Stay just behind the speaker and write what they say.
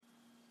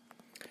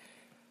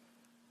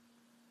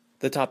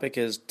The topic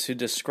is to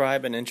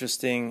describe an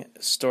interesting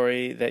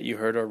story that you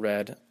heard or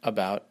read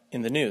about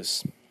in the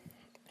news.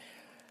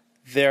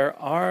 There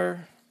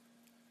are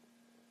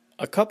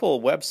a couple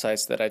of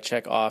websites that I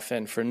check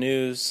often for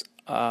news.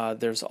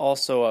 There's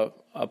also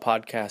a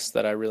podcast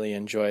that I really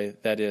enjoy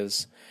that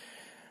is,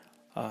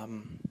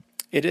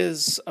 it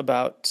is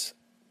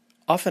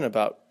often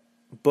about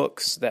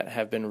books that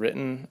have been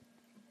written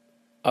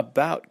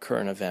about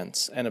current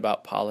events and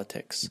about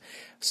politics.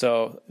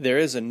 So there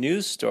is a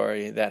news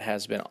story that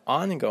has been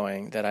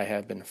ongoing that I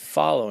have been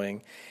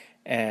following,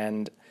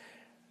 and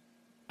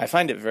I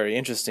find it very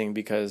interesting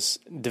because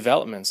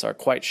developments are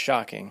quite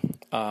shocking.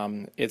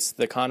 It's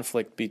the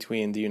conflict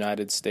between the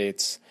United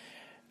States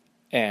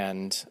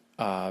and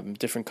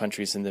different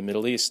countries in the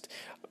Middle East,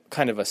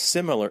 kind of a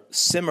similar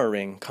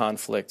simmering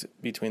conflict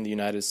between the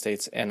United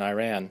States and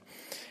Iran.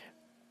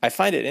 I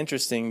find it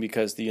interesting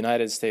because the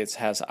United States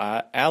has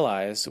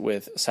allies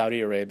with Saudi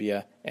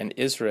Arabia and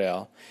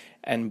Israel,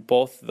 and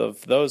both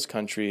of those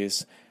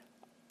countries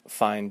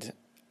find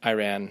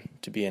Iran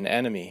to be an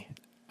enemy.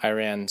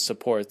 Iran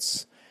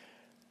supports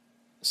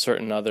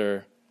certain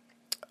other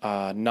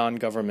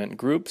non-government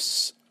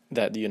groups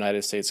that the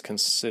United States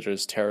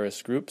considers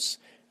terrorist groups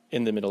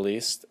in the Middle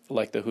East,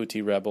 like the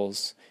Houthi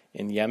rebels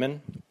in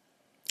Yemen.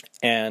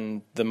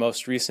 And the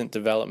most recent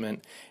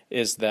development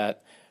is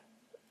that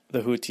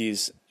the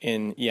Houthis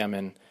in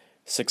Yemen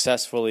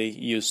successfully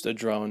used a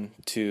drone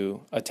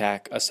to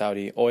attack a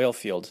Saudi oil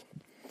field.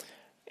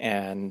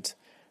 And,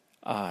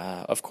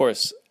 of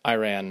course,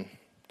 Iran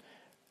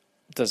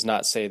does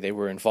not say they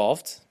were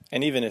involved.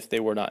 And even if they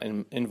were not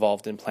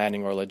involved in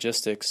planning or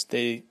logistics,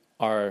 they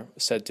are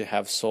said to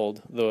have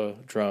sold the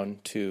drone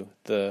to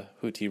the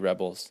Houthi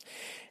rebels.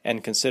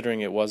 And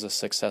considering it was a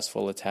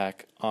successful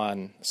attack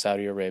on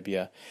Saudi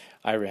Arabia,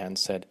 Iran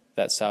said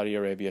that Saudi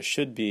Arabia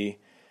should be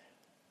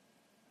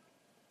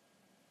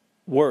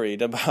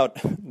worried about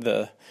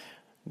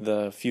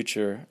the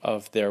future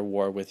of their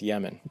war with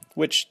Yemen,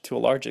 which to a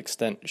large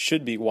extent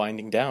should be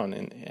winding down.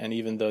 And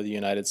even though the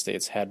United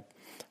States had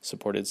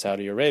supported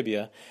Saudi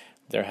Arabia,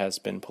 there has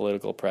been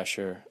political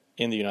pressure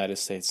in the United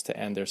States to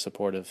end their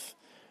support of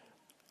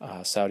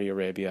Saudi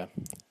Arabia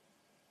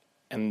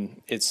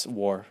and its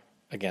war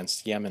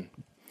against Yemen.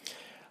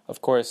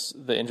 Of course,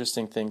 the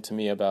interesting thing to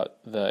me about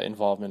the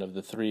involvement of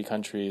the three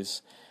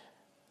countries,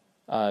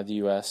 the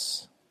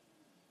U.S.,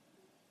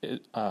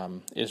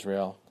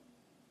 Israel,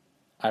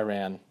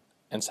 Iran,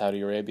 and Saudi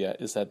Arabia,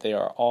 is that they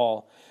are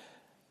all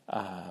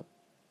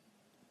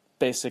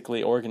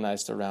basically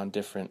organized around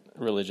different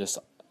religious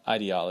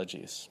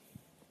ideologies.